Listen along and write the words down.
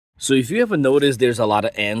So if you ever notice there's a lot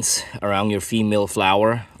of ants around your female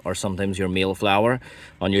flower or sometimes your male flower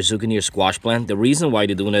on your zucchini or squash plant, the reason why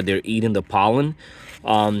they're doing that, they're eating the pollen.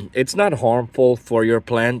 It's not harmful for your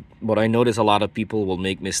plant, but I notice a lot of people will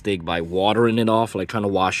make mistake by watering it off, like trying to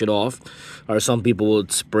wash it off, or some people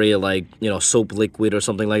would spray like soap liquid or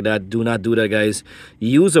something like that. Do not do that, guys.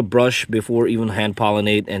 Use a brush before even hand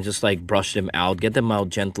pollinate and just like brush them out, get them out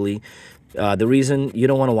gently. The reason you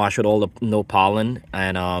don't want to wash with all the no pollen,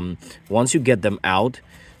 and once you get them out,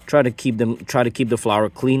 try to keep the flower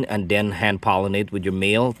clean and then hand pollinate with your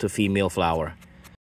male to female flower.